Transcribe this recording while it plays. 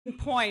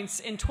points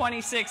in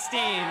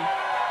 2016.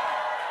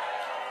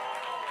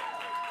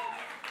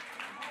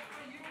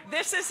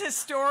 This is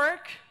historic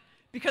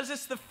because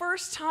it's the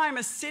first time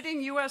a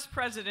sitting U.S.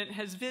 president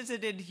has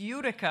visited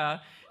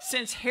Utica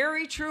since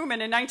Harry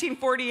Truman in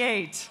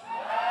 1948.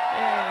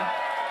 Yeah.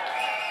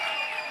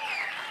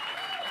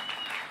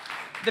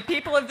 The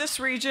people of this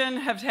region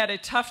have had a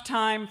tough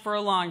time for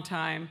a long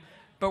time,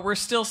 but we're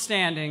still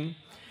standing.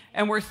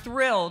 And we're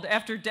thrilled,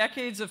 after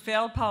decades of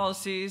failed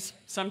policies,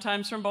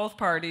 sometimes from both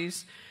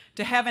parties,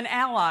 to have an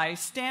ally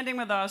standing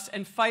with us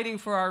and fighting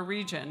for our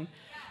region.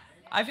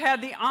 I've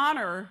had the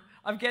honor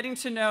of getting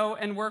to know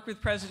and work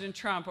with President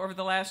Trump over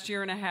the last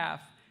year and a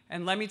half.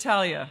 And let me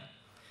tell you,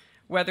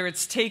 whether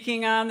it's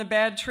taking on the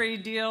bad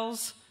trade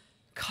deals,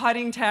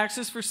 cutting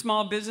taxes for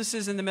small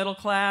businesses and the middle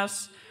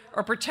class,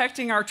 or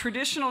protecting our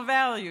traditional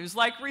values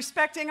like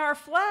respecting our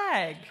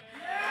flag,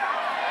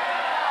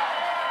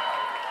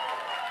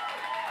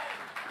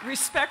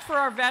 respect for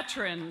our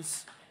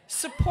veterans,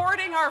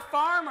 supporting our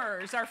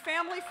farmers, our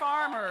family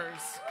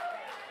farmers,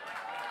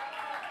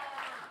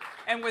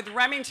 and with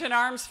Remington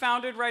Arms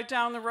founded right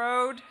down the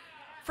road,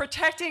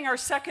 protecting our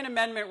Second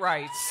Amendment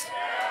rights.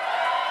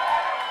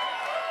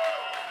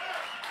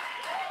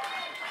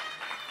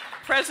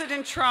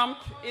 President Trump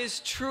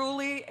is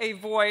truly a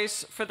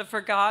voice for the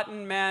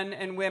forgotten men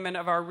and women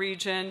of our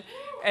region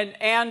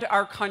and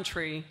our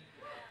country.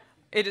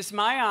 It is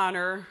my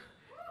honor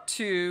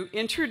to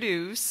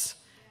introduce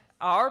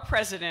our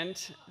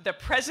president, the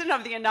President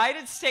of the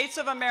United States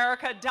of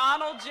America,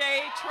 Donald J.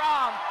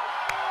 Trump.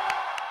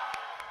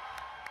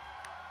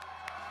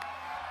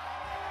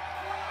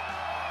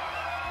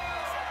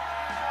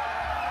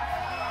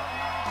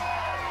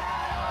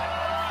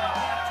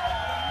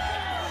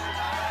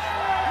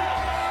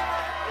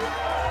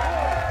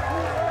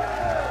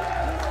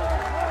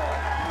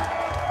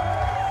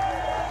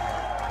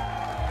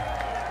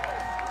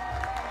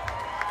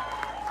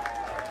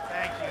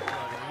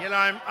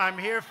 I'm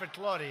here for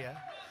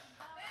Claudia.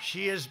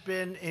 She has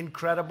been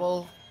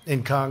incredible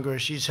in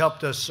Congress. She's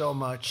helped us so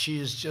much. She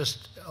is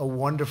just a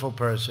wonderful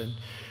person.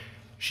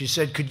 She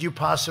said, could you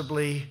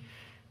possibly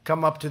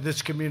come up to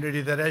this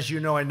community that, as you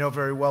know, I know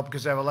very well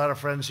because I have a lot of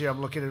friends here.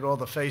 I'm looking at all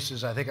the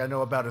faces. I think I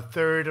know about a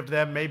third of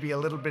them, maybe a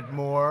little bit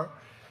more.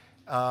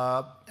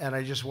 And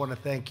I just want to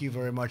thank you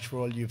very much for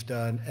all you've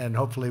done. And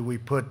hopefully we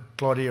put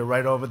Claudia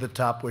right over the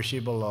top where she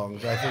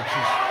belongs. I think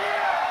she's...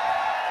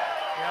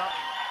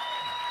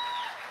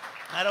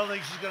 I don't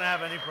think she's going to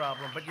have any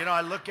problem. But, you know,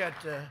 I look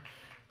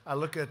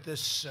at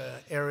this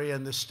area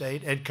in the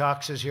state. Ed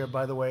Cox is here,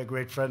 by the way, a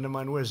great friend of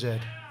mine. Where's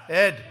Ed?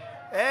 Ed,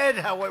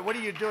 what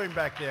are you doing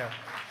back there?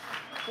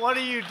 What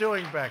are you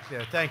doing back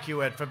there? Thank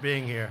you, Ed, for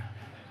being here.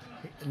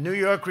 New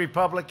York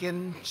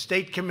Republican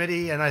State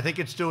Committee, and I think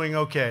it's doing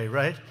okay,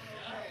 right?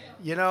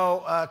 You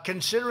know,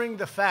 considering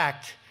the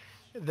fact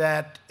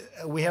that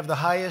we have the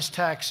highest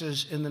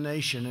taxes in the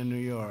nation in New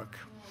York,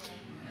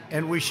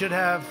 and we should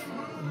have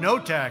no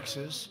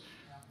taxes,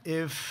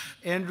 if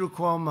Andrew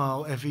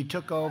Cuomo, if he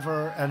took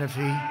over and if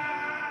he,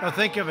 now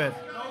think of it,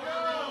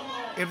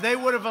 if they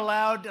would have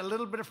allowed a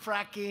little bit of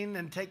fracking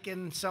and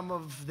taken some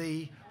of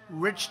the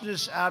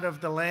richness out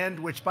of the land,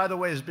 which, by the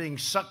way, is being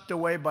sucked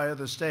away by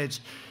other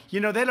states,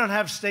 you know, they don't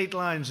have state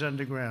lines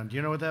underground.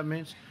 You know what that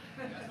means?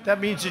 That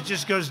means it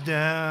just goes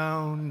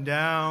down,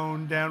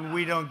 down, down.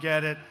 We don't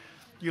get it.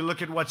 You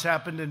look at what's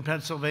happened in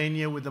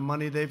Pennsylvania with the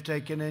money they've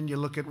taken in. You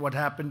look at what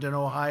happened in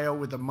Ohio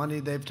with the money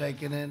they've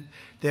taken in.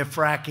 They're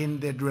fracking,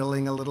 they're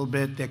drilling a little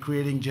bit, they're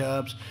creating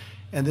jobs.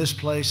 And this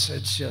place,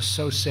 it's just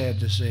so sad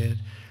to see it.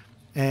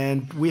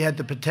 And we had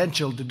the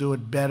potential to do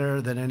it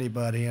better than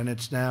anybody, and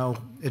it's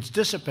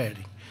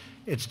dissipating.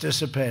 It's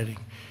dissipating.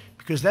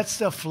 Because that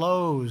stuff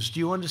flows. Do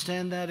you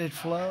understand that? It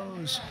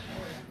flows.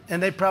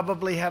 And they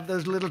probably have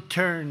those little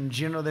turns.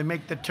 You know, they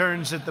make the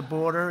turns at the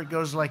border. It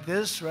goes like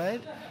this,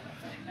 right?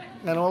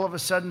 And all of a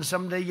sudden,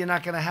 someday, you're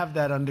not going to have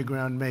that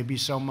underground maybe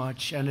so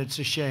much, and it's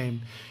a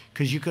shame,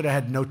 because you could have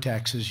had no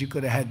taxes. You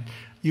could have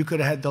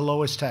had the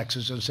lowest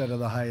taxes instead of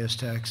the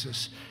highest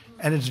taxes.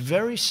 And it's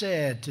very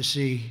sad to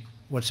see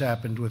what's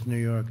happened with New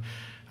York.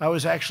 I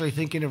was actually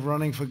thinking of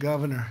running for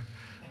governor,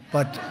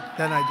 but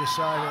then I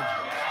decided.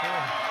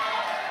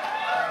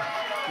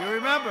 You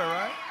remember,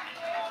 right?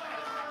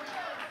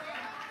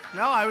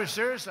 No, I was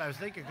serious. I was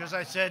thinking, because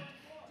I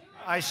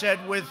said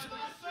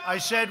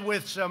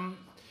with some.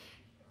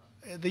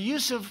 The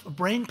use of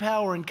brain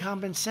power and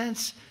common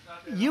sense,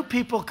 you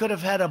people could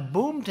have had a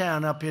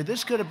boomtown up here.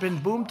 This could have been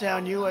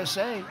Boomtown,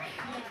 USA.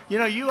 You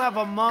know, you have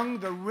among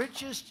the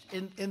richest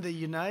in the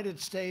United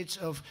States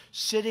of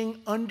sitting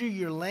under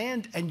your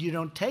land and you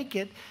don't take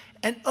it,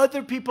 and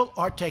other people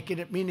are taking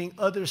it, meaning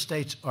other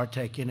states are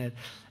taking it.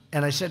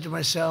 And I said to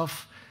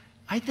myself,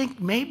 I think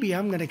maybe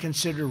I'm going to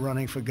consider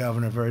running for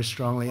governor very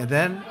strongly. And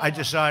then I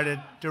decided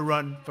to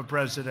run for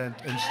president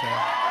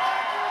instead.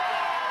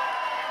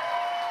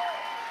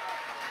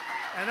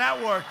 And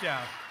that worked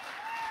out.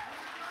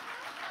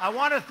 I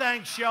want to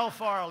thank Shell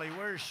Farley.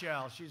 Where's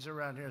Shell? She's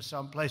around here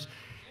someplace.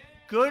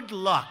 Good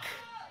luck.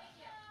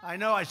 I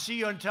know. I see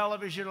you on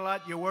television a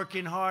lot. You're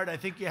working hard. I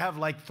think you have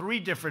like 3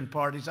 different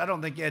parties. I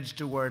don't think Ed's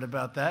too worried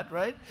about that,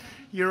 right?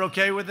 You're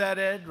okay with that,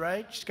 Ed,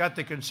 right? She's got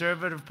the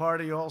Conservative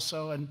Party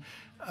also. And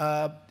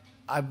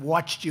I've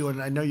watched you,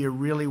 and I know you're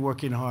really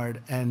working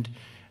hard. And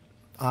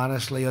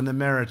honestly, on the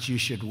merits, you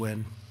should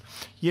win.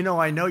 You know,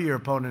 I know your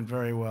opponent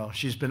very well.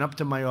 She's been up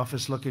to my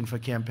office looking for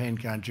campaign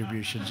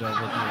contributions over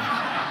the years.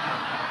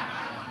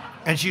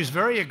 And she's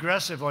very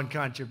aggressive on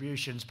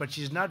contributions, but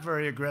she's not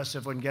very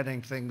aggressive on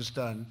getting things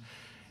done.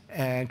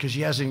 And because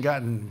she hasn't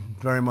gotten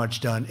very much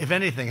done. If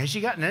anything, has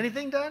she gotten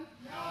anything done?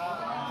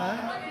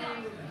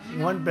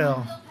 No. One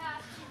bill.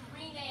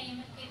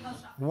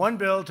 One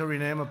bill to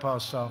rename a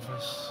post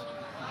office.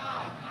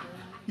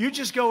 You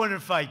just go in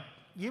and fight.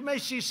 You may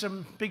see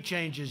some big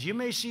changes. You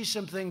may see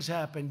some things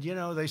happen. You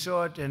know, they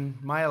saw it in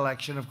my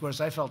election. Of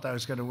course, I felt I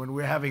was going to win.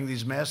 We're having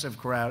these massive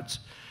crowds.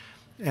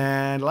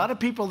 And a lot of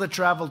people that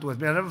traveled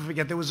with me, I'll never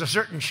forget, there was a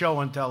certain show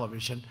on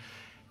television.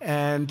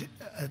 And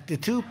the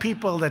 2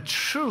 people that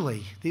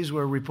truly, these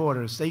were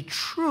reporters, they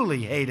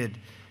truly hated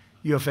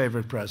your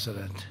favorite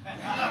president.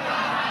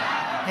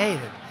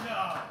 Hated.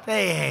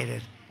 They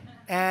hated.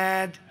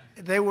 And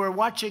they were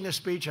watching a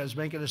speech. I was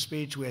making a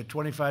speech. We had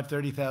 25,000,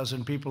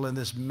 30,000 people in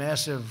this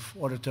massive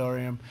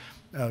auditorium,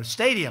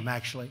 stadium,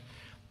 actually.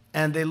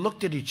 And they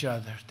looked at each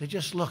other. They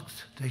just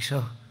looked. They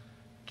said,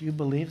 do you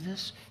believe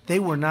this? They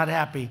were not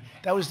happy.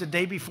 That was the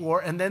day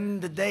before. And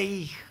then the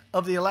day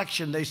of the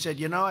election, they said,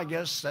 you know, I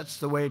guess that's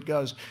the way it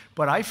goes.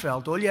 But I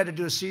felt all you had to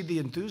do is see the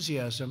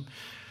enthusiasm.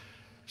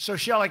 So,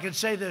 Shell, I can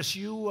say this.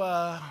 You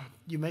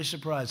may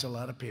surprise a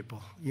lot of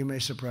people. You may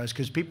surprise,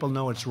 because people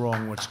know it's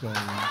wrong what's going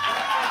on.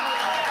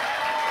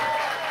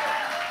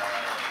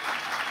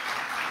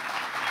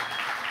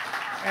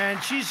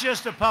 And she's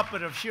just a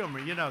puppet of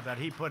Schumer. You know that.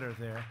 He put her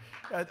there.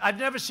 I've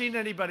never seen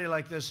anybody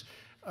like this.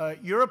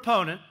 Your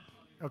opponent,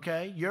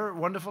 okay, your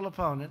wonderful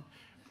opponent,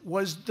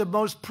 was the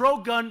most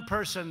pro-gun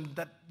person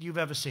that you've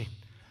ever seen.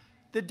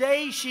 The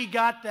day she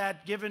got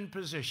that given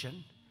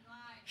position,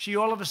 she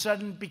all of a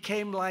sudden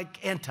became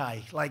like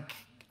anti, like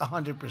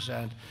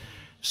 100%.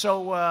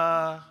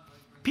 So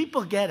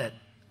people get it.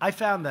 I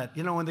found that.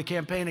 You know, in the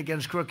campaign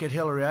against crooked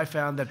Hillary, I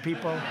found that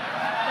people...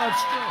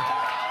 That's true.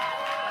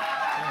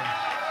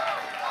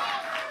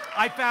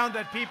 I found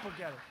that people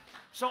get it.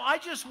 So I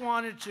just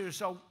wanted to,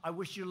 so I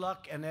wish you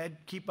luck, and Ed,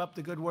 keep up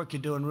the good work.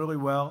 You're doing really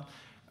well.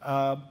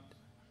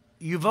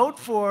 You vote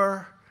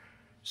for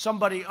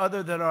somebody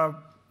other than our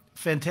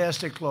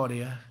fantastic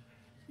Claudia.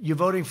 You're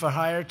voting for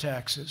higher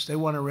taxes. They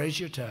want to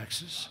raise your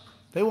taxes.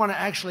 They want to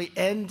actually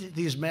end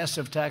these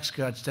massive tax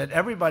cuts that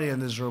everybody in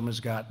this room has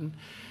gotten,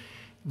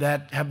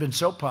 that have been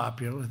so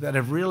popular, that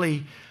have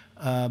really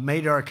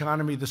made our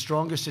economy the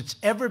strongest it's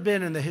ever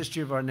been in the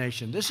history of our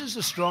nation. This is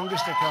the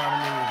strongest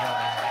economy we've ever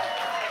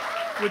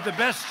had, with the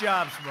best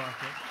jobs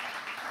market.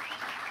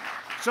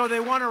 So they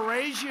want to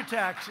raise your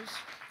taxes.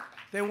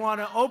 They want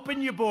to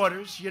open your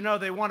borders. You know,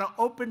 they want to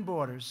open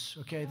borders,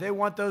 okay? They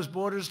want those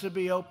borders to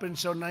be open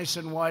so nice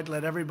and wide,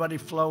 let everybody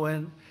flow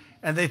in.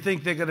 And they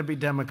think they're going to be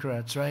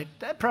Democrats, right?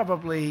 They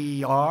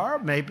probably are,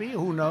 maybe,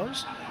 who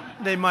knows?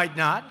 They might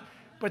not.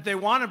 But they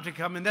want them to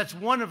come, and that's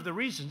one of the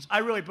reasons. I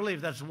really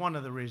believe that's one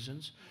of the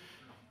reasons,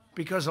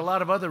 because a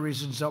lot of other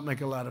reasons don't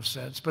make a lot of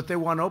sense. But they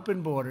want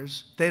open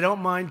borders. They don't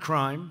mind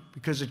crime,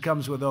 because it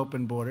comes with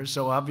open borders,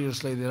 so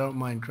obviously they don't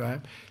mind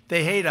crime.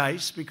 They hate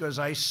ICE, because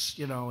ICE,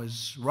 you know,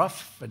 is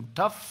rough and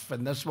tough,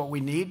 and that's what we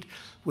need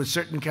with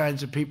certain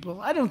kinds of people.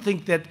 I don't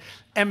think that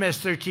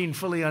MS-13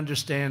 fully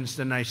understands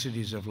the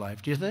niceties of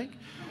life. Do you think?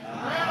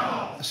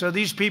 So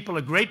these people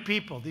are great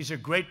people. These are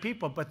great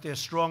people, but they're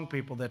strong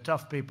people. They're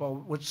tough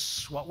people, which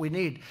is what we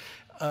need.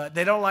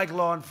 They don't like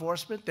law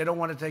enforcement. They don't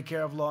want to take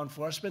care of law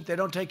enforcement. They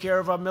don't take care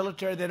of our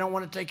military. They don't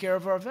want to take care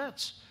of our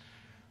vets.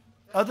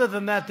 Other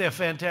than that, they're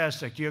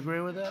fantastic. Do you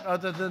agree with that?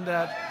 Other than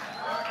that,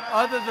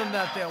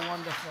 they're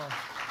wonderful.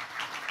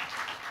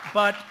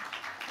 But,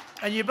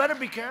 and you better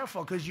be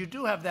careful, because you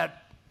do have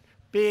that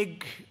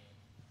big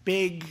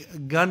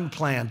gun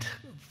plant.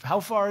 How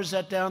far is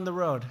that down the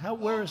road?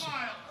 Where is it?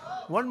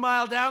 1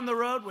 mile down the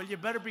road? Well, you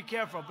better be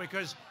careful,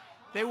 because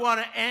they want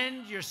to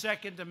end your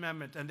Second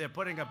Amendment, and they're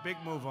putting a big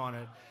move on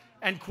it.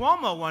 And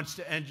Cuomo wants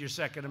to end your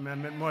Second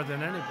Amendment more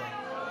than anybody.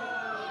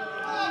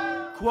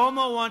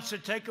 Cuomo wants to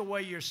take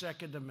away your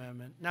Second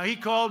Amendment. Now, he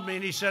called me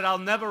and he said, I'll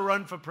never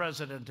run for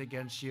president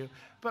against you.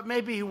 But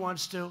maybe he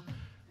wants to.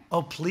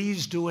 Oh,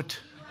 please do it.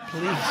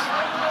 Please.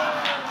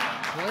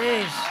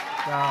 Please.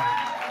 No.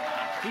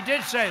 He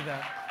did say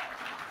that.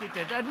 He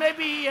did. And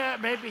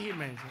maybe he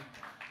means it.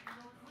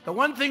 The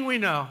one thing we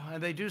know,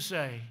 and they do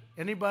say,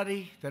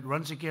 anybody that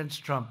runs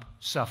against Trump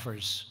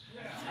suffers.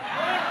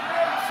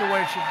 That's the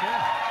way it should be.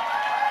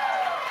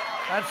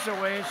 That's the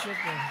way it should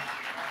be.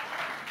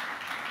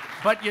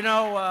 But, you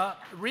know,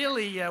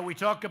 really, we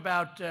talk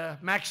about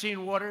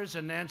Maxine Waters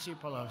and Nancy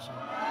Pelosi.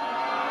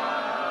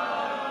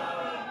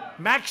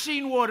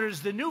 Maxine Waters,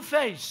 the new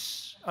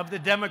face of the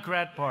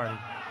Democrat Party.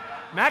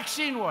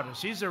 Maxine Waters,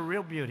 she's a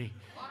real beauty.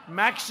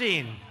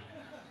 Maxine.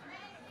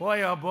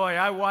 Boy, oh boy,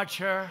 I watch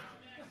her.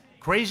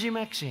 Crazy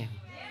Maxine.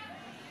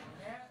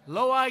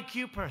 Low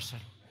IQ person.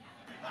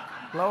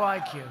 Low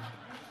IQ.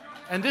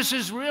 And this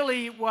is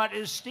really what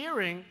is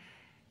steering,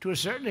 to a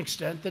certain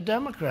extent, the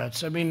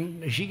Democrats. I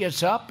mean, she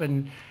gets up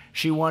and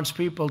she wants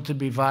people to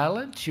be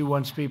violent. She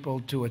wants people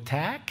to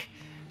attack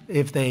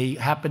if they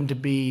happen to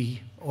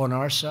be on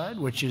our side,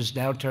 which is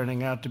now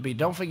turning out to be,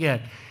 don't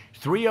forget,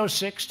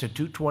 306 to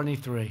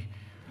 223.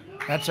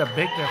 That's a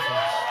big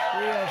difference.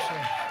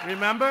 306.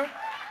 Remember?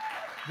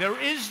 There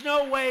is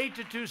no way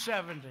to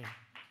 270.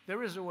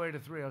 There is a way to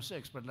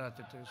 306, but not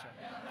to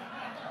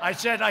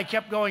 270. I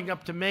kept going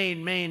up to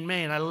Maine, Maine,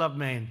 Maine. I love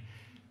Maine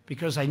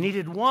because I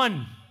needed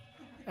one.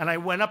 And I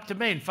went up to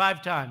Maine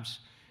 5 times.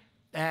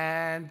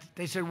 And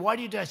they said, why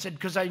do you do that? I said,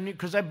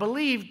 because I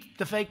believed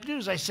the fake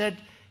news. I said,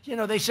 you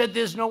know, they said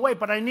there's no way,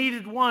 but I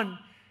needed one.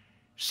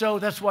 So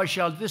that's why,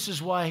 this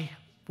is why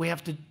we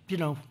have to, you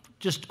know,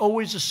 just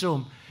always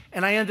assume.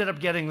 And I ended up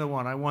getting the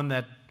one. I won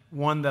that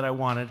one that I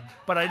wanted.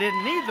 But I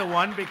didn't need the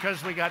one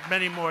because we got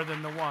many more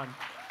than the one.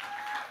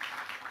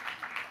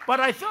 But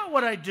I thought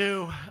what I'd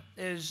do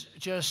is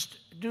just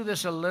do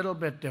this a little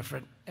bit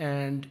different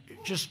and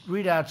just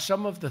read out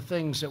some of the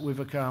things that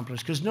we've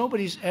accomplished, because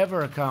nobody's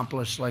ever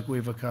accomplished like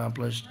we've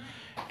accomplished.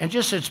 And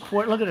just its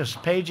point, look at this,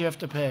 page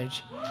after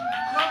page.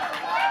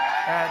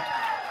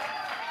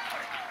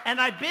 And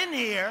I've been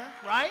here,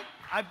 right?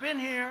 I've been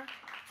here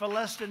for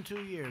less than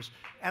 2 years.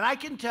 And I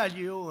can tell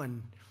you,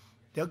 and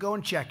they'll go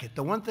and check it.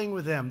 The one thing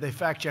with them, they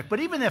fact check.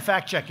 But even their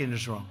fact checking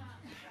is wrong.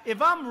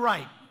 If I'm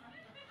right,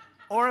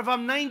 or if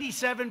I'm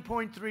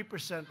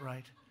 97.3%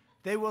 right,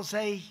 they will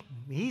say,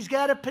 he's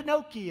got a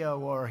Pinocchio,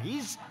 or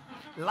he's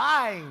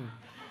lying.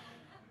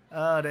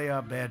 Oh, they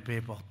are bad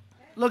people.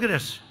 Look at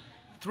this.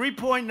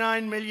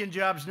 3.9 million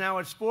jobs. Now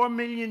it's 4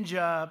 million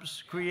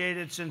jobs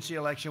created since the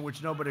election,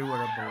 which nobody would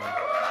have believed.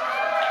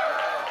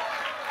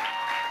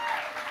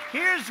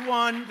 Here's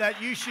one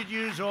that you should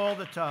use all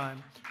the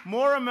time.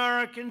 More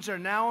Americans are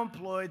now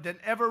employed than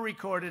ever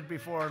recorded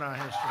before in our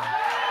history.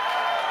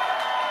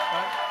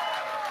 Right?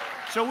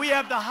 So we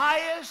have the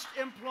highest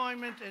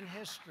employment in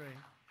history.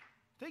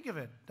 Think of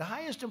it, the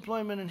highest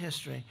employment in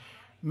history.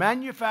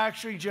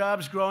 Manufacturing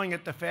jobs growing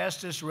at the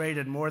fastest rate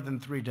in more than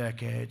 3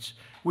 decades.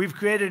 We've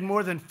created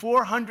more than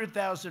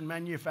 400,000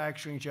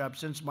 manufacturing jobs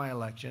since my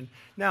election.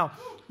 Now,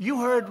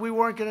 you heard we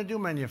weren't going to do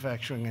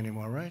manufacturing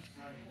anymore, right?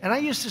 And I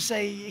used to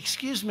say,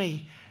 excuse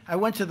me, I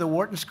went to the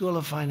Wharton School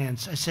of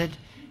Finance. I said,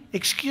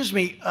 excuse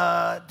me,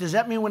 does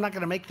that mean we're not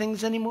going to make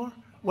things anymore?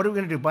 What are we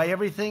going to do, buy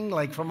everything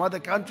like from other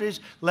countries,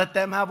 let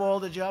them have all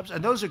the jobs?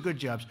 And those are good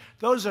jobs.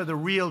 Those are the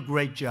real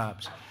great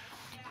jobs.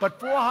 But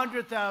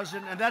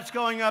 400,000, and that's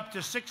going up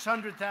to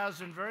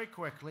 600,000 very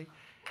quickly.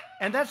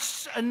 And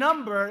that's a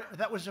number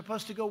that was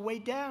supposed to go way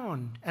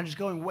down, and it's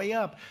going way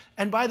up.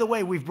 And by the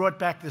way, we've brought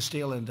back the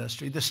steel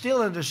industry. The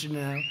steel industry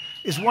now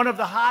is one of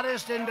the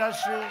hottest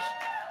industries.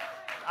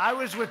 I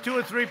was with 2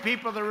 or 3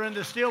 people that are in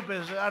the steel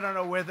business. I don't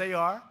know where they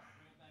are.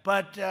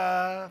 But,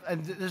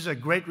 and this is a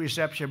great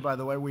reception, by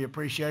the way. We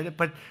appreciate it.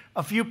 But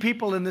a few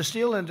people in the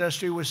steel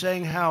industry were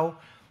saying how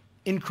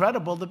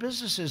incredible the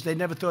business is. They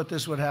never thought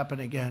this would happen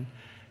again.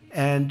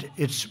 And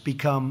it's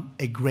become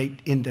a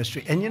great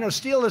industry. And, you know,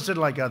 steel isn't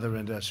like other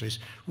industries.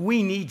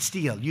 We need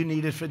steel. You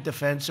need it for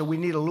defense, so we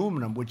need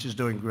aluminum, which is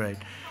doing great.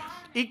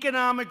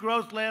 Economic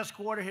growth last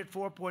quarter hit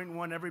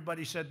 4.1.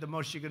 Everybody said the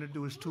most you're going to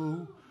do is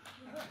 2.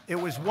 It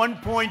was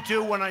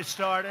 1.2 when I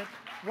started.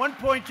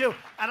 1.2.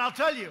 And I'll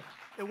tell you,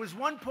 it was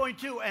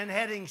 1.2 and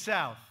heading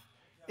south.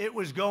 It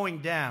was going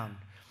down.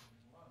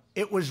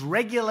 It was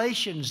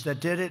regulations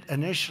that did it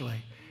initially.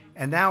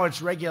 And now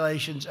it's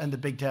regulations and the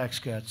big tax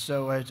cuts.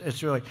 So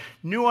it's really,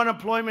 new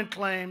unemployment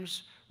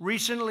claims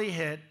recently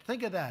hit,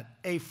 think of that,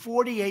 a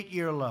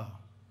 48-year low.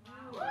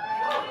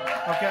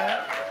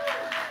 Okay?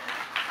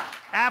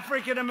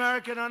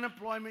 African-American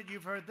unemployment,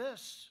 you've heard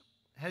this,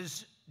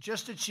 has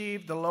just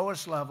achieved the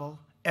lowest level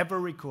ever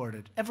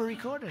recorded. Ever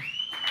recorded.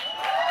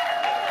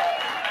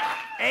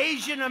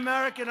 Asian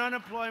American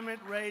unemployment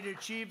rate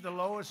achieved the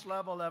lowest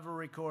level ever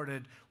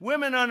recorded.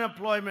 Women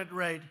unemployment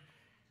rate,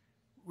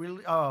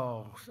 really,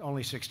 oh,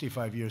 only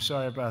 65 years.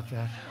 Sorry about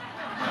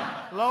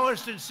that.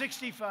 Lowest in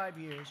 65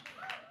 years.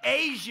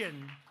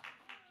 Asian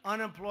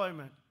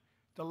unemployment,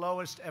 the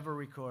lowest ever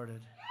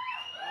recorded.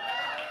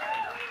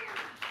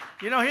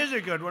 You know, here's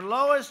a good one.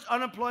 Lowest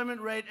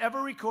unemployment rate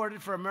ever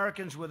recorded for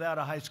Americans without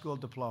a high school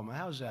diploma.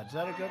 How's that? Is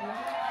that a good one?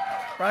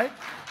 Right?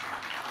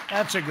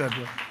 That's a good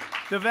one.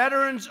 The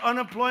veterans'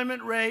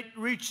 unemployment rate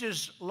reached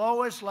its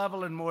lowest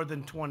level in more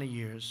than 20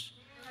 years.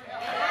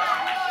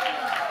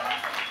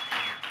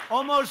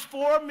 Almost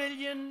 4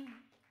 million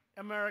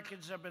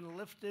Americans have been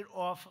lifted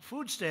off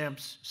food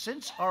stamps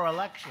since our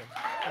election.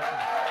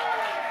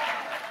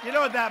 You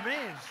know what that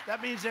means?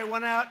 That means they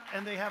went out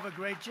and they have a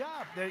great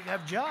job. They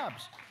have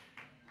jobs.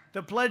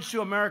 The pledge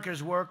to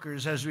America's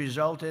workers has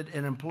resulted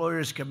in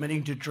employers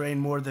committing to train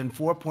more than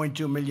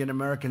 4.2 million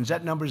Americans.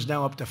 That number is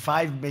now up to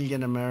 5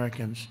 million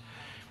Americans.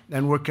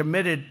 And we're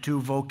committed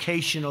to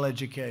vocational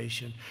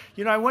education.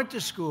 You know, I went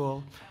to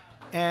school,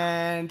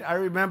 and I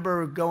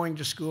remember going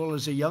to school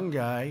as a young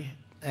guy,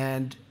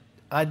 and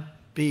I'd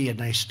be a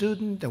nice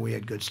student, and we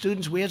had good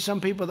students. We had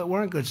some people that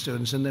weren't good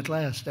students in the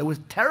class. They were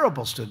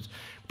terrible students.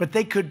 But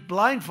they could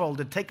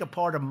blindfolded take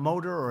apart a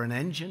motor or an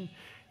engine.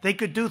 They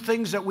could do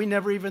things that we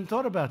never even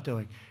thought about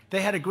doing.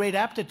 They had a great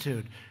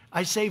aptitude.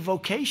 I say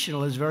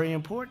vocational is very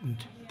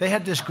important. They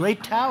had this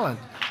great talent,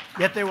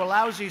 yet they were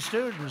lousy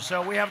students,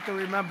 so we have to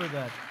remember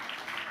that.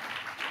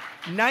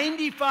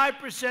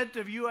 95%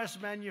 of U.S.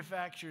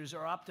 manufacturers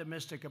are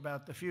optimistic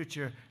about the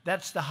future.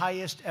 That's the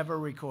highest ever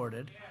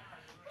recorded.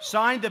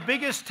 Signed the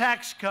biggest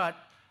tax cut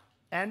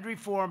and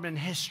reform in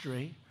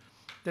history.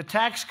 The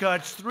tax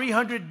cuts,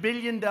 $300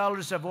 billion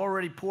have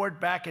already poured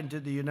back into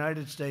the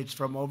United States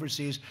from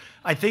overseas.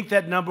 I think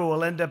that number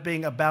will end up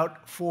being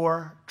about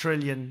 $4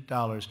 trillion.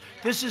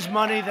 This is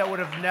money that would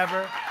have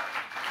never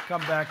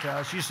come back to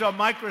us. You saw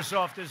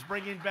Microsoft is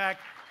bringing back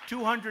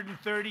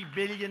 $230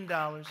 billion.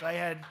 I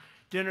had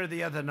dinner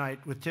the other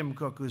night with Tim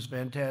Cook, who's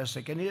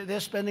fantastic, and they're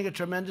spending a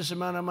tremendous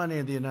amount of money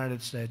in the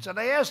United States. And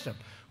I asked him,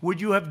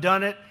 would you have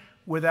done it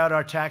without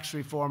our tax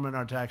reform and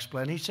our tax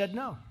plan? He said,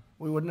 no,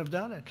 we wouldn't have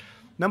done it.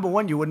 Number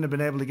one, you wouldn't have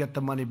been able to get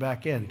the money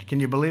back in.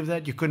 Can you believe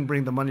that? You couldn't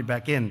bring the money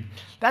back in.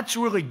 That's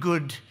really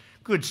good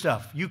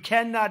stuff. You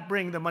cannot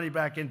bring the money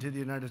back into the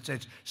United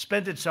States.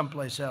 Spend it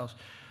someplace else.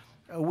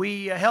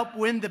 We helped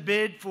win the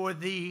bid for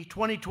the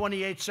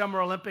 2028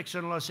 Summer Olympics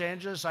in Los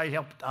Angeles. I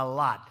helped a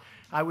lot.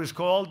 I was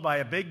called by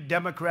a big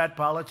Democrat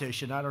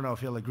politician. I don't know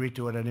if he'll agree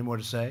to it anymore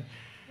to say.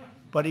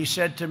 But he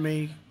said to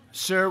me,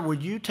 sir,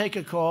 would you take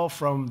a call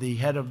from the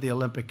head of the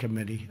Olympic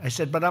Committee? I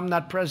said, but I'm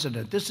not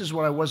president. This is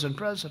when I wasn't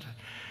president.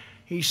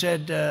 He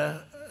said,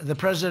 the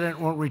president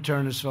won't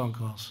return his phone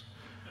calls.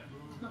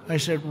 I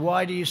said,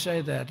 why do you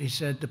say that? He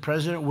said, the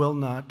president will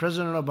not.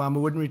 President Obama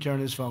wouldn't return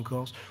his phone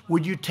calls.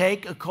 Would you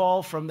take a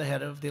call from the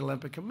head of the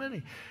Olympic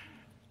Committee?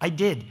 I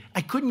did.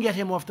 I couldn't get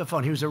him off the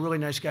phone. He was a really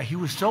nice guy. He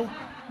was so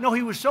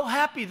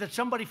happy that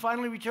somebody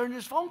finally returned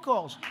his phone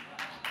calls.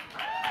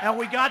 And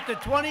we got the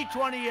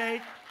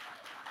 2028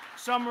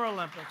 Summer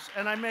Olympics.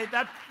 And I made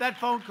that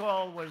phone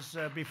call was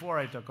before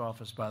I took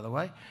office, by the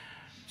way.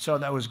 So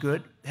that was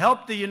good.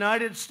 Helped the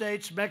United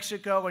States,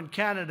 Mexico, and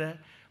Canada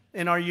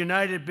in our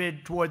united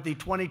bid toward the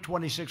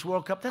 2026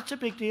 World Cup. That's a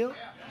big deal.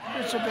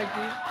 That's a big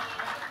deal.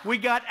 We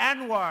got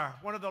Anwar,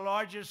 one of the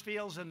largest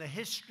fields in the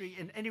history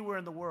in anywhere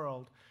in the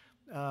world.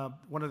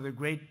 One of the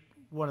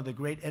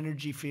great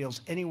energy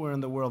fields anywhere in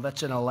the world.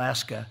 That's in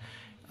Alaska.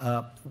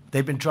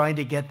 They've been trying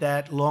to get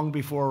that long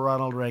before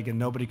Ronald Reagan.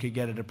 Nobody could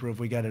get it approved.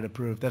 We got it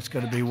approved. That's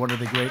going to be one of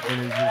the great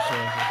energy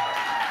sources.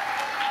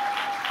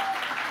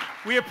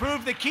 We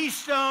approved the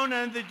Keystone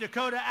and the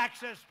Dakota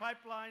Access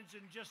pipelines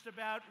in just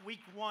about week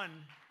one.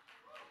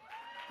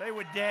 They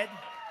were dead.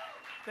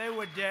 They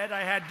were dead. I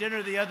had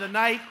dinner the other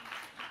night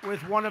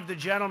with one of the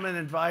gentlemen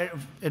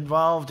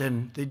involved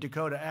in the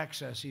Dakota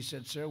Access. He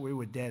said, sir, we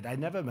were dead. I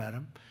never met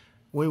him.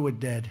 We were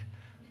dead.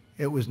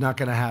 It was not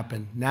going to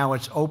happen. Now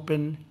it's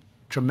open.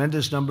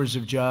 Tremendous numbers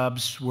of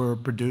jobs were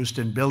produced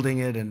in building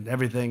it and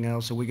everything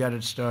else, and we got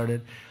it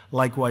started.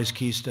 Likewise,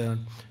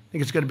 Keystone. I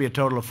think it's going to be a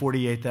total of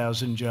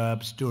 48,000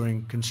 jobs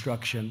during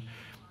construction,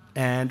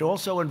 and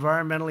also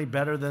environmentally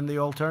better than the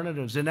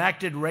alternatives.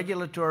 Enacted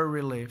regulatory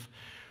relief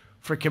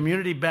for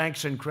community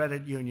banks and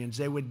credit unions.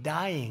 They were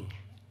dying.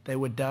 They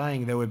were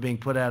dying. They were being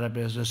put out of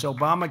business.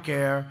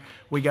 Obamacare,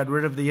 we got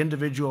rid of the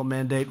individual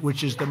mandate,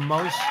 which is the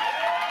most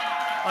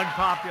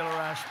unpopular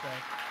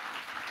aspect.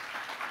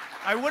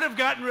 I would have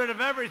gotten rid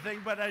of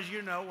everything, but as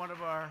you know, one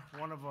of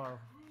our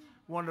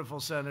wonderful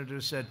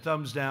senators said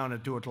thumbs down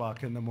at 2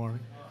 o'clock in the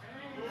morning.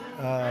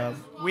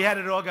 We had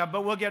it all gone,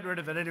 but we'll get rid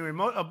of it anyway.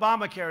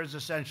 Obamacare is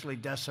essentially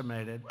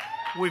decimated.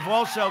 We've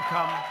also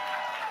come,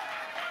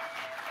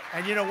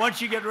 and you know,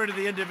 once you get rid of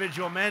the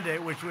individual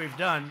mandate, which we've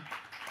done,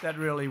 that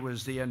really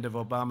was the end of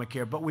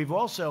Obamacare. But we've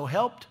also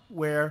helped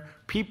where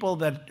people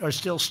that are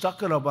still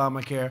stuck on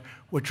Obamacare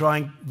were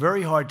trying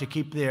very hard to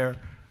keep their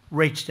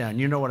rates down.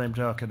 You know what I'm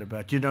talking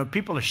about. You know,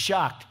 people are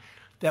shocked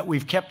that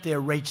we've kept their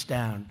rates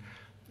down.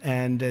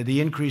 And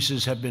the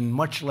increases have been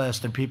much less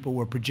than people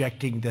were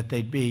projecting that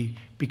they'd be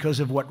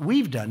because of what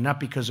we've done, not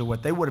because of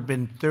what they would have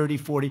been 30,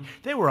 40.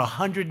 They were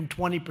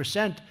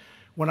 120%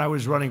 when I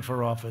was running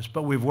for office.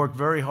 But we've worked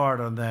very hard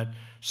on that,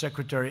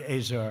 Secretary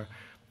Azar.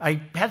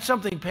 I had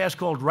something passed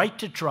called Right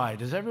to Try.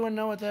 Does everyone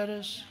know what that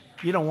is?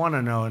 You don't want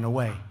to know, in a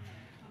way.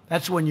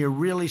 That's when you're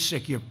really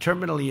sick, you're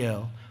terminally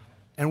ill,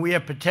 and we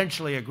have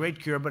potentially a great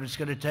cure, but it's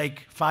going to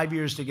take 5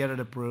 years to get it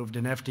approved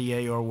in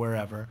FDA or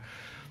wherever.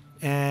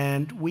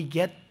 And we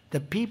get the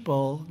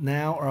people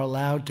now are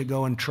allowed to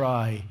go and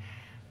try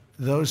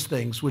those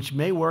things, which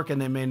may work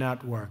and they may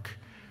not work.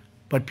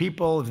 But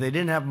people, if they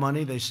didn't have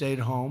money, they stayed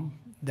home.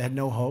 They had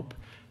no hope.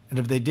 And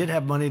if they did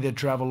have money, they'd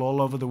travel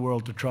all over the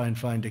world to try and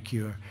find a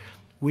cure.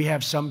 We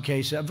have some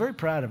cases. I'm very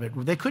proud of it.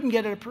 They couldn't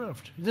get it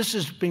approved. This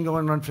has been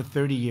going on for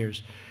 30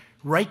 years.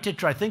 Right to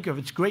Try. Think of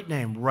it. It's a great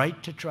name.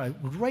 Right to Try.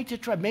 Right to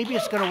Try. Maybe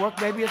it's going to work.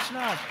 Maybe it's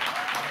not.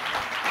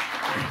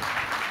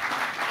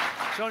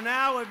 So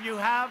now if you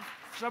have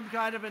some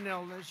kind of an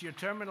illness, you're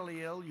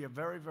terminally ill, you're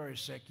very, very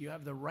sick, you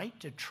have the right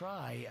to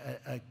try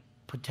a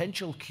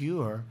potential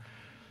cure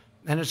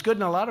And it's good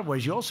in a lot of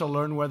ways. You also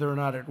learn whether or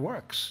not it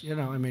works. You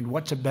know, I mean,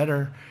 what's a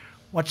better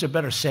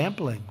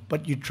sampling?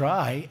 But you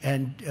try,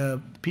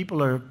 and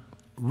people are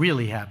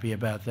really happy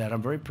about that.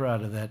 I'm very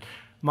proud of that.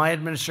 My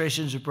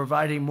administrations are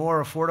providing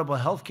more affordable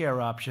health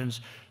care options,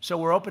 so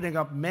we're opening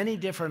up many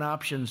different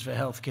options for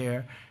health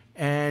care.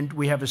 And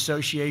we have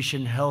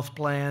association health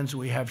plans.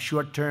 We have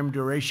short-term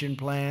duration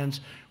plans.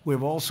 We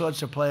have all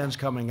sorts of plans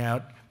coming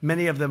out.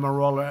 Many of them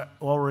are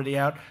already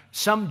out.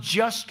 Some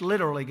just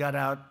literally got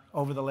out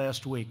over the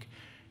last week.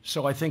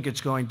 So I think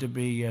it's going to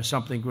be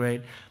something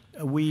great.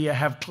 We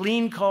have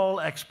clean coal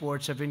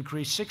exports have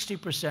increased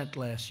 60%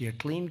 last year,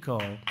 clean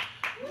coal,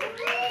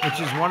 which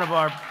is one of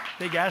our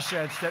big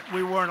assets that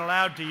we weren't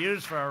allowed to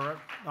use for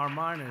our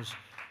miners.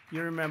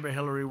 You remember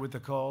Hillary with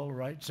the coal,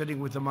 right? Sitting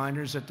with the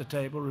miners at the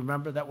table.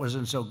 Remember? That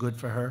wasn't so good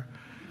for her.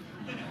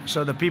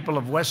 So the people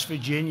of West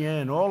Virginia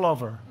and all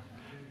over,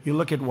 you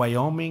look at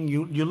Wyoming,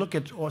 you look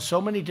at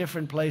so many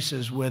different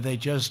places where they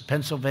just,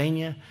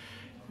 Pennsylvania,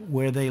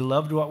 where they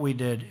loved what we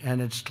did.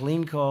 And it's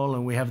clean coal,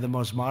 and we have the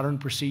most modern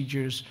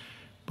procedures.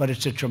 But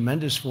it's a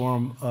tremendous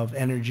form of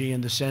energy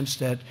in the sense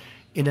that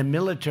in a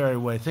military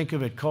way, think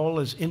of it, coal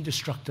is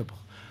indestructible.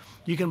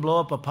 You can blow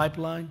up a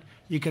pipeline.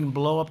 You can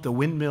blow up the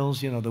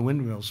windmills, you know, the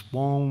windmills.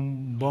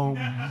 Boom, boom,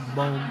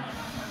 boom.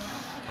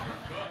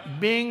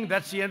 Bing,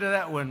 that's the end of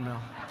that windmill.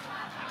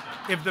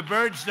 If the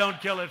birds don't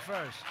kill it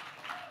first.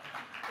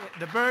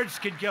 The birds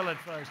can kill it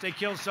first. They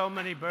kill so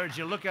many birds.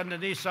 You look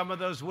underneath some of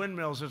those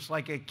windmills, it's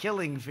like a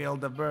killing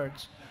field of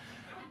birds.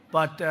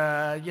 But,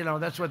 you know,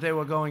 that's what they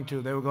were going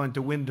to. They were going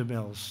to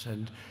windmills.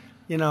 And,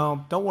 you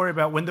know, don't worry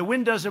about when the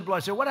wind doesn't blow. I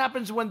said, what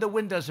happens when the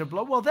wind doesn't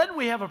blow? Well, then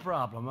we have a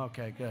problem.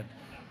 Okay, good.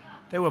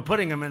 They were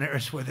putting them in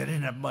areas where they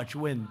didn't have much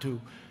wind,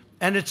 too.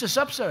 And it's a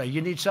subsidy.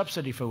 You need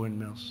subsidy for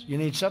windmills. You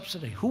need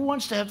subsidy. Who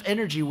wants to have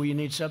energy where you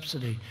need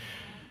subsidy?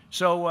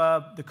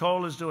 So the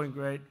coal is doing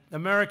great.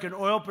 American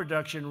oil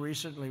production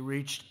recently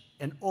reached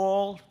an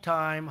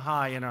all-time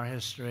high in our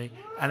history,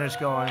 and it's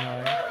going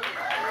higher.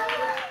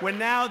 We're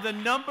now the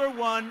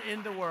 #1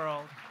 in the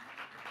world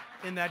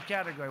in that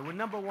category. We're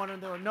 #1 in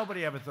the world.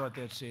 Nobody ever thought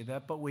they'd see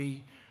that, but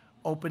we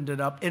opened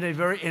it up in a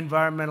very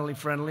environmentally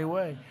friendly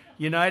way.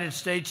 United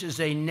States is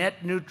a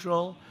net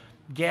neutral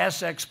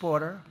gas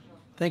exporter.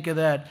 Think of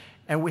that.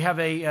 And we have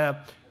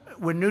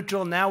we're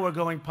neutral, now we're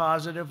going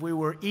positive. We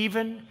were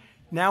even,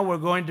 now we're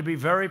going to be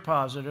very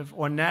positive.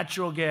 On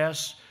natural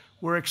gas,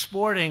 we're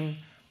exporting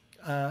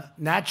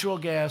natural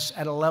gas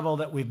at a level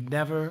that we've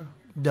never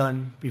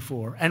done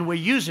before. And we're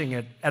using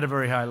it at a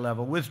very high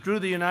level. Withdrew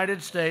the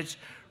United States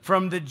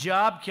from the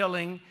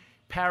job-killing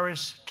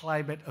Paris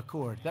Climate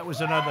Accord. That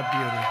was another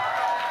beauty.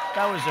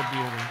 That was a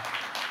beauty.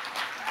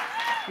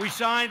 We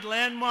signed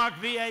landmark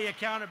VA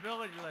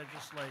accountability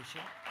legislation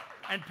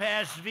and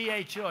passed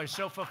VA choice.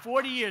 So for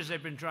 40 years,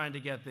 they've been trying to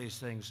get these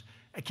things.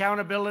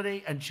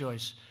 Accountability and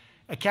choice.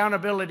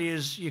 Accountability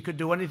is you could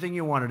do anything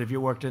you wanted if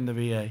you worked in the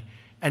VA.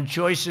 And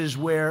choice is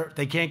where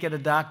they can't get a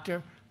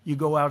doctor. You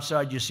go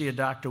outside, you see a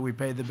doctor, we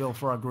pay the bill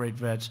for our great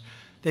vets.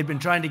 They've been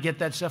trying to get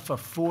that stuff for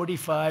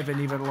 45 and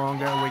even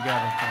longer, and we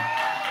got it done.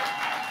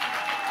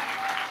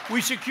 We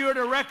secured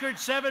a record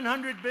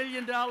 $700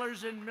 billion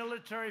in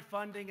military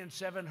funding and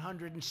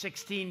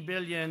 $716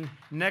 billion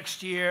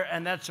next year,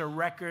 and that's a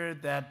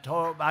record that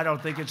I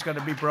don't think it's going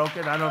to be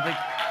broken. I don't think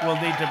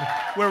we'll need to.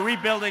 We're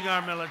rebuilding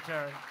our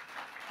military.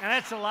 And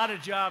that's a lot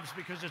of jobs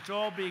because it's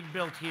all being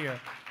built here.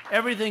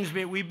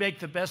 We make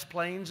the best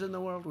planes in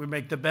the world. We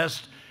make the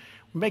best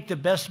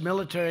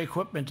military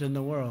equipment in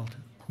the world.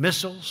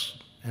 Missiles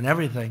and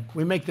everything.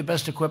 We make the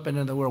best equipment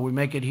in the world. We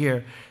make it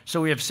here.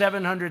 So we have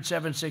 700,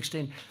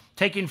 716.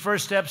 Taking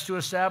first steps to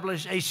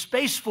establish a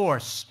space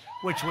force,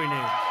 which we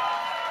need.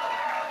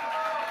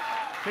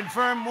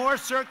 Confirm more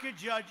circuit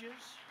judges.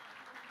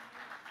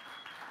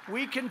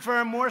 We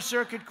confirm more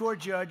circuit court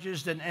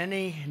judges than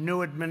any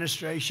new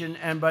administration,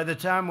 and by the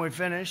time we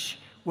finish,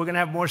 we're going to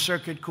have more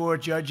circuit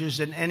court judges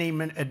than any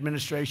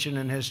administration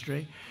in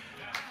history.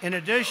 In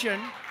addition,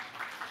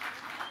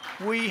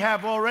 we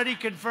have already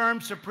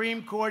confirmed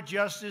Supreme Court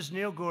Justice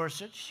Neil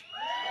Gorsuch.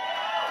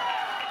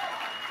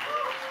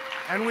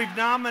 And we've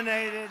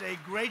nominated a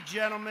great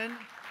gentleman,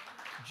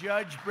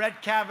 Judge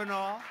Brett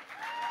Kavanaugh,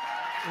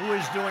 who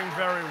is doing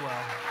very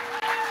well.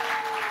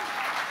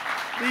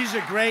 These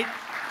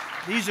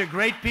are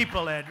great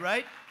people, Ed,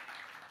 right?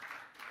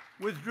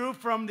 Withdrew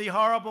from the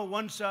horrible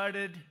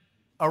one-sided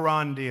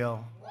Iran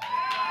deal.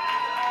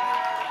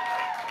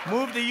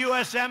 Moved the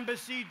U.S.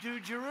 Embassy to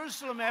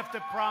Jerusalem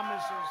after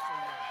promises to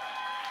you.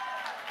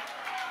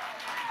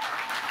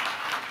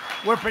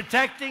 We're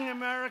protecting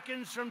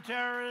Americans from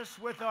terrorists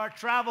with our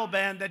travel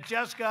ban that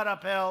just got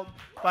upheld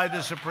by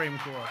the Supreme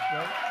Court.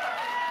 Right?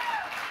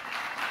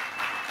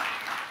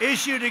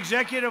 Issued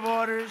executive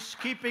orders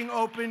keeping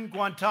open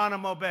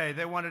Guantanamo Bay.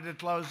 They wanted to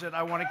close it.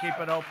 I want to keep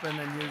it open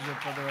and use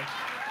it for the rest.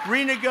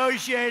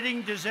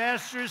 Renegotiating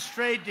disastrous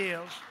trade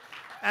deals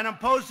and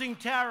imposing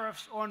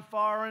tariffs on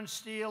foreign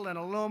steel and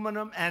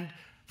aluminum and,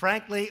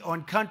 frankly,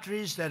 on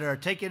countries that are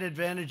taking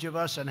advantage of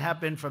us and have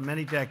been for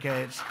many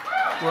decades.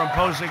 We're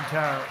imposing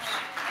tariffs.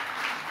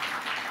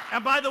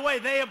 And by the way,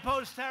 they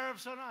impose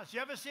tariffs on us. You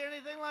ever see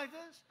anything like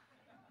this?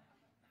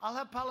 I'll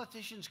have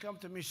politicians come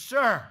to me,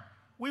 sir,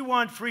 we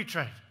want free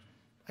trade.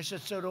 I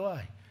said, so do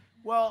I.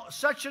 Well,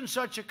 such and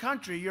such a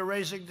country, you're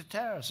raising the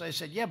tariffs. I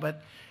said, yeah,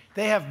 but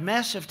they have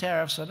massive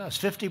tariffs on us,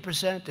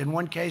 50%, in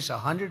one case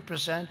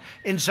 100%,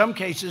 in some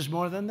cases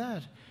more than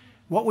that.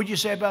 What would you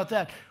say about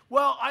that?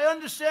 Well, I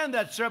understand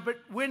that, sir, but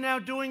we're now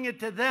doing it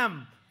to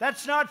them.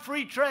 That's not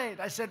free trade.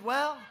 I said,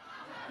 well,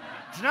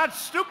 it's not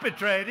stupid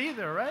trade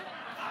either, right?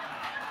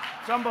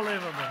 It's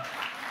unbelievable.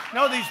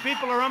 No, these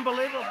people are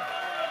unbelievable.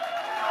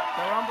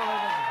 They're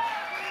unbelievable.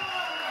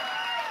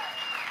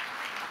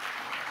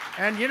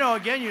 And, you know,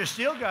 again, your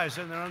steel guys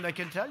in there, and they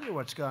can tell you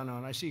what's going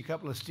on. I see a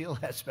couple of steel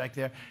hats back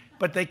there.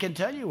 But they can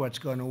tell you what's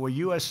going on. Where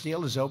U.S.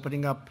 Steel is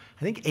opening up,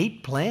 I think,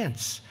 8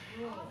 plants.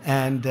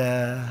 And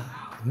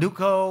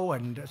Nuco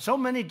and so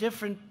many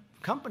different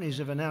companies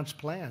have announced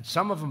plans.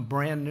 Some of them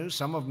brand new,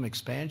 some of them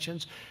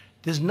expansions.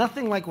 There's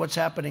nothing like what's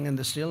happening in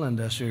the steel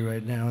industry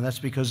right now, and that's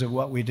because of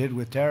what we did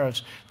with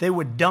tariffs. They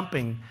were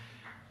dumping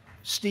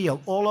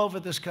steel all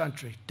over this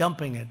country,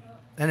 dumping it.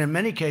 And in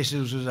many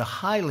cases, it was a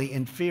highly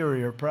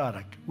inferior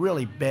product,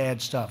 really bad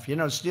stuff. You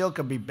know, steel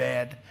can be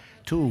bad,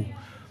 too.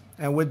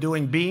 And we're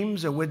doing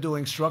beams and we're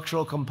doing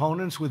structural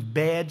components with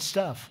bad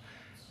stuff.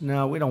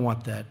 No, we don't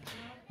want that.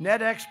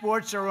 Net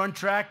exports are on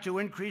track to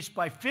increase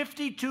by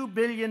 $52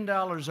 billion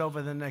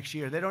over the next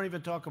year. They don't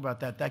even talk about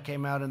that. That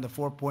came out in the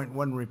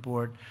 4.1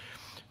 report.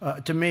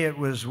 To me, it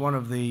was one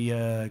of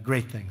the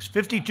great things.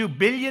 $52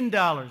 billion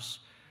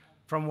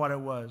from what it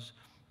was.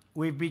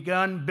 We've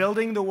begun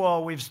building the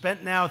wall. We've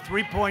spent now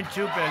 $3.2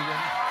 billion.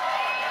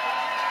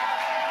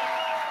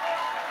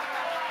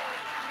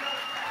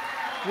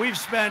 We've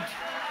spent...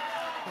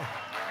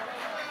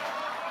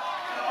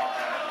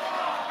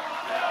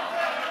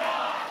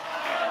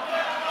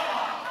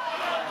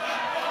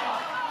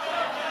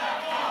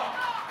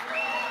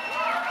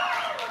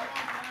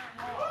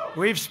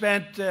 We've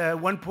spent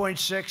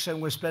 1.6,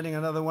 and we're spending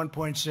another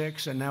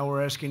 1.6, and now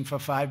we're asking for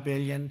 $5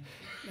 billion,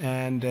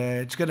 and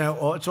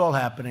it's all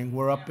happening.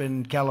 We're up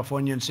in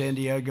California and San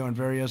Diego and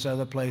various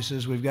other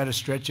places. We've got a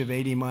stretch of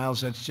 80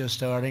 miles that's just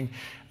starting.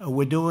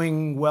 We're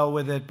doing well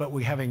with it, but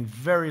we're having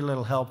very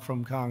little help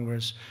from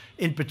Congress,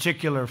 in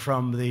particular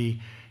from the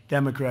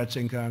Democrats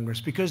in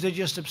Congress, because they're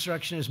just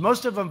obstructionists.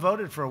 Most of them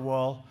voted for a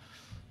wall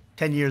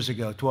 10 years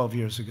ago, 12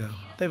 years ago.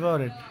 They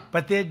voted.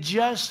 But they're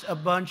just a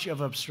bunch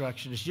of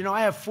obstructionists. You know,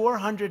 I have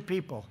 400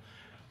 people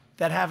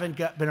that haven't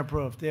been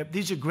approved.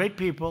 These are great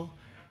people,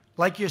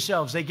 like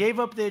yourselves. They gave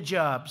up their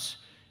jobs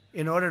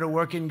in order to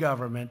work in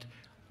government,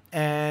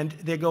 and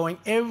they're going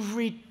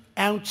every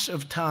ounce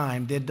of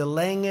time. They're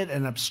delaying it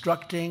and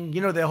obstructing.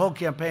 You know, their whole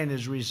campaign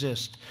is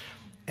resist,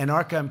 and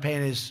our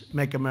campaign is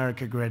make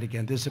America great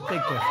again. There's a big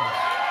difference.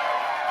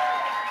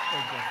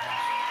 Big difference.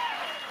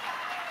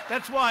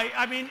 That's why,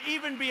 I mean,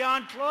 even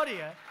beyond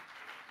Claudia,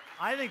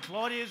 I think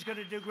Claudia is going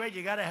to do great.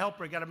 You got to help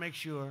her. You got to make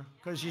sure,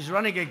 because she's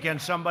running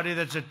against somebody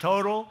that's a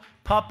total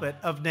puppet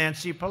of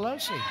Nancy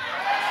Pelosi.